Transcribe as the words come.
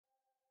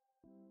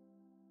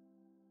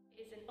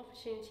It's an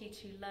opportunity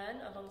to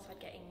learn alongside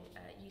getting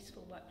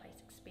useful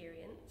workplace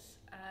experience.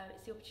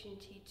 It's the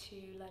opportunity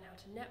to learn how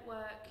to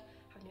network,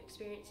 have new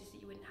experiences that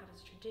you wouldn't have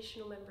as a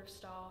traditional member of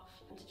staff,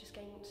 and to just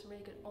gain some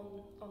really good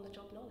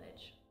on-the-job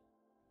knowledge.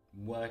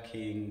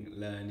 Working,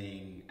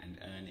 learning and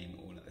earning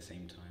all at the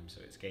same time.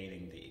 So it's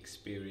gaining the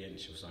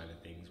experiential side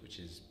of things, which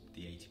is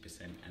the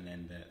 80%, and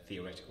then the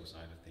theoretical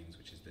side of things,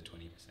 which is the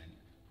 20%.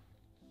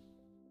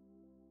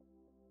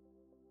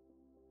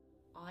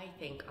 I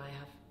think I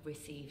have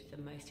received the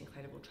most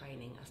incredible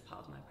training as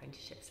part of my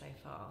apprenticeship so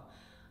far,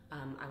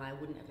 and I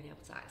wouldn't have been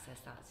able to access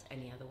that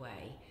any other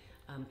way.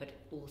 But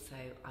also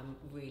I'm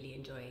really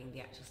enjoying the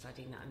actual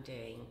studying that I'm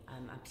doing,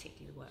 and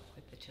particularly the work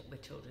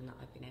with children that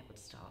I've been able to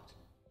start.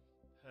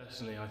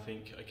 Personally, I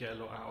think I get a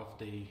lot out of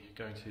the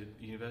going to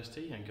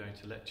university and going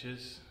to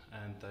lectures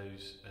and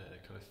those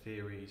kind of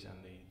theories and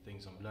the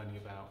things I'm learning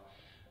about,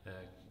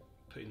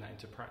 putting that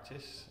into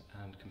practice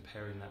and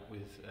comparing that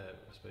with,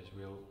 I suppose,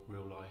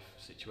 real life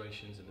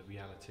situations and the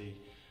reality,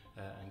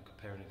 and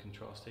comparing and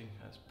contrasting.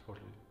 That's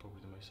probably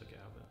the most I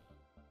get out of it.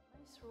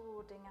 The most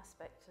rewarding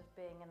aspect of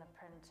being an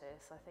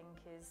apprentice, I think,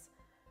 is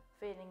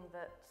feeling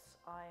that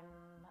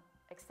I'm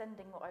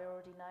extending what I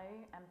already know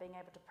and being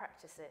able to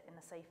practice it in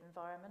a safe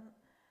environment.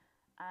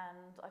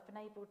 And I've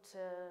been able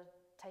to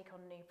take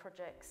on new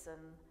projects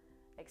and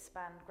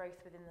expand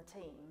growth within the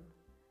team.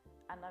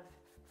 And I've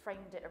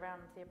framed it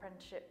around the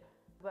apprenticeship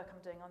work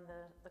I'm doing on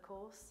the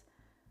course.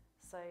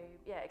 So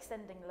yeah,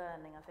 extending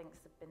learning I think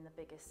has been the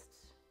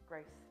biggest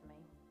growth for me.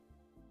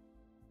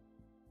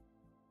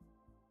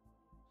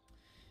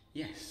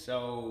 Yes,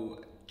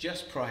 so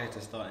just prior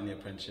to starting the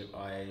apprenticeship,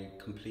 I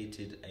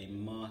completed a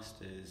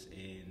master's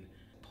in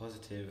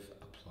positive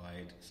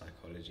applied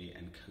psychology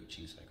and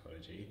coaching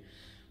psychology.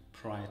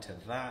 Prior to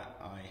that,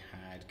 I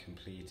had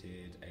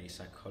completed a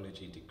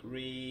psychology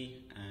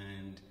degree,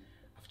 and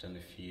I've done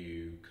a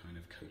few kind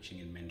of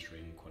coaching and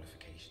mentoring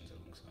qualifications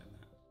alongside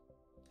that.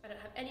 I don't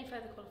have any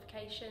further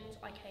qualifications.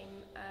 I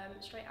came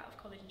straight out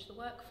of college into the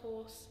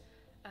workforce,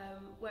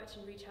 worked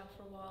in retail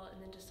for a while, and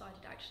then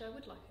decided actually I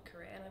would like a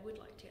career and I would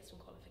like to get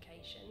some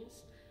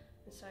qualifications,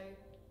 and so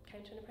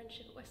came to an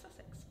apprenticeship at West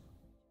Sussex.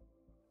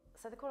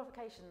 So the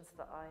qualifications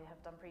that I have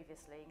done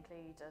previously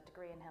include a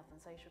degree in health and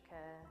social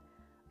care.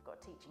 I've got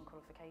a teaching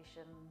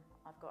qualification,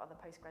 I've got other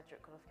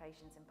postgraduate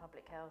qualifications in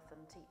public health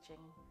and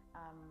teaching.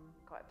 I'm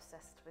quite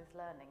obsessed with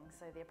learning,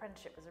 so the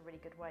apprenticeship was a really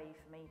good way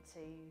for me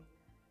to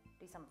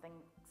do something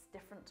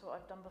different to what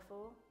I've done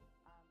before.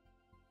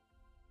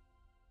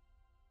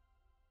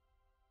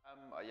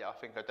 Yeah, I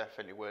think I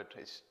definitely would.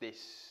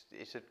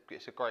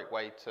 It's a great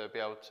way to be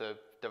able to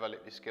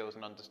develop your skills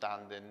and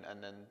understanding,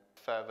 and then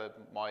further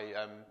my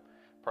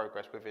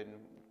progress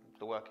within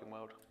the working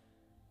world.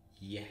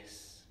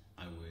 Yes,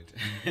 I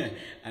would.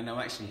 And I'm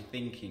actually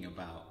thinking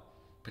about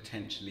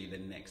potentially the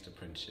next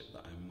apprenticeship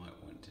that I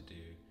might want to do.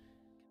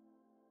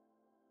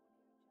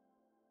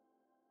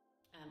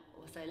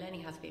 So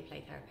learning how to be a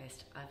play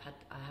therapist, I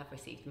have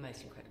received the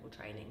most incredible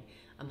training.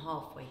 I'm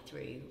halfway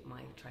through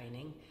my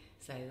training,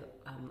 so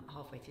I'm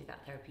halfway through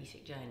that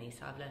therapeutic journey,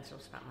 so I've learned a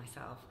lot about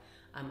myself,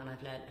 and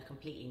I've learned a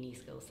completely new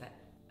skill set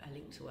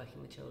linked to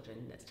working with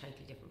children that's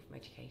totally different from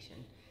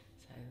education,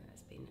 so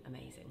it's been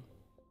amazing.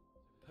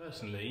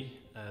 Personally,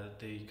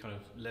 the kind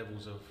of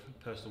levels of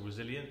personal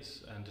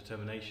resilience and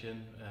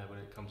determination when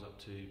it comes up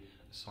to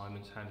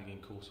assignments, handing in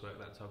coursework,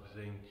 that type of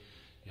thing,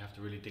 you have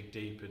to really dig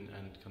deep and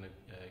kind of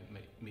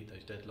meet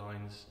those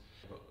deadlines.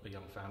 I've got a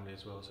young family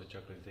as well, so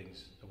juggling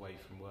things away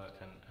from work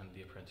and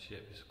the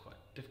apprenticeship is quite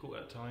difficult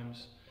at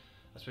times.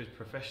 I suppose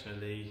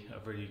professionally,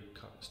 I've really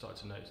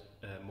started to notice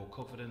more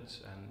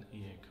confidence and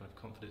kind of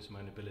confidence in my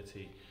own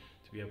ability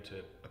to be able to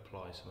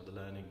apply some of the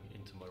learning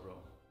into my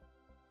role.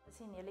 The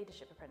Senior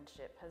Leadership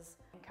Apprenticeship has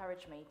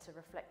encouraged me to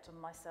reflect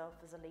on myself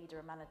as a leader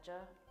and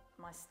manager,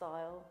 my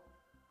style,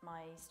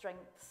 my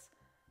strengths,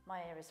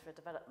 my areas for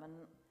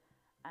development,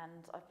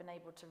 and I've been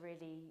able to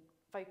really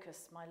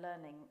focus my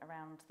learning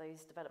around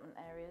those development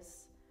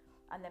areas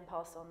and then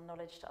pass on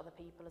knowledge to other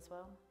people as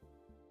well.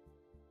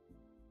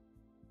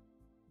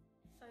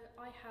 So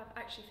I have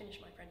actually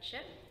finished my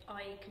apprenticeship.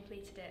 I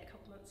completed it a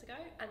couple of months ago,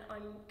 and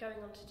I'm going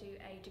on to do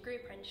a degree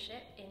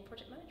apprenticeship in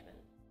project management.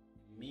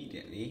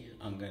 Immediately,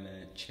 I'm going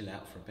to chill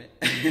out for a bit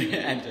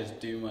and just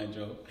do my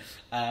job.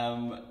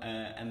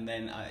 And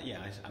then,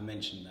 I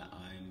mentioned that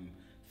I'm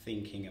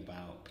thinking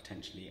about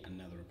potentially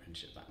another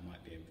apprenticeship that I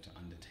might be able to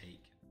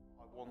undertake.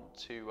 I want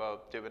to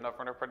do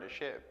another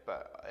apprenticeship,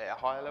 but at a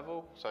higher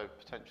level, so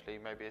potentially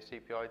maybe a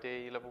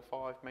CPID level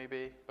 5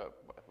 maybe, but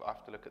I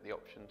have to look at the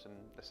options and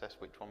assess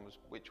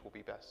which will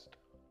be best.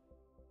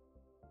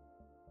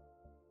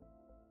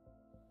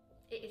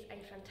 It is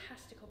a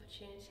fantastic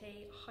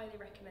opportunity, highly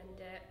recommend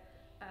it.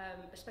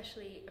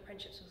 Especially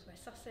apprenticeships with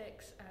West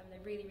Sussex, they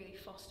really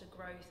foster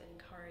growth and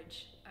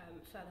encourage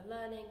further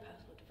learning,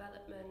 personal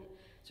development.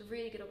 It's a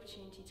really good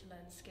opportunity to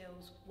learn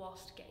skills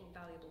whilst getting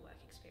valuable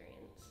work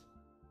experience.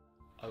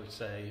 I would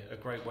say a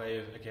great way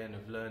of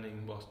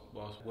learning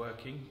whilst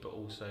working, but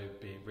also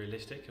being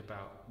realistic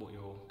about what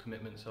your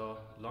commitments are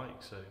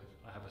like. So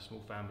I have a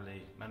small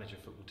family, manage a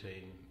football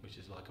team, which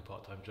is like a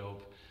part-time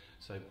job.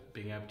 So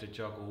being able to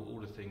juggle all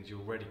the things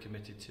you're already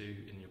committed to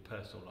in your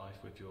personal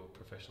life with your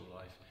professional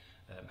life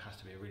has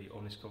to be a really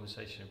honest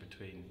conversation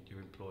between your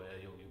employer,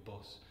 your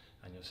boss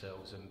and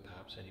yourselves, and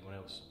perhaps anyone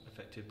else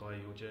affected by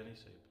your journey.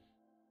 So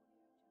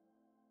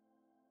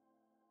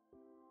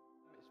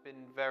it's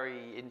been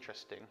very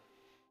interesting.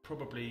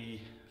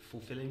 Probably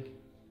fulfilling.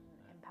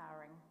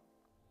 Empowering.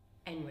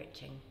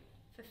 Enriching.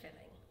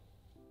 Fulfilling.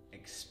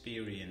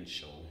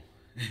 Experiential.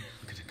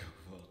 I'm going to go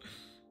for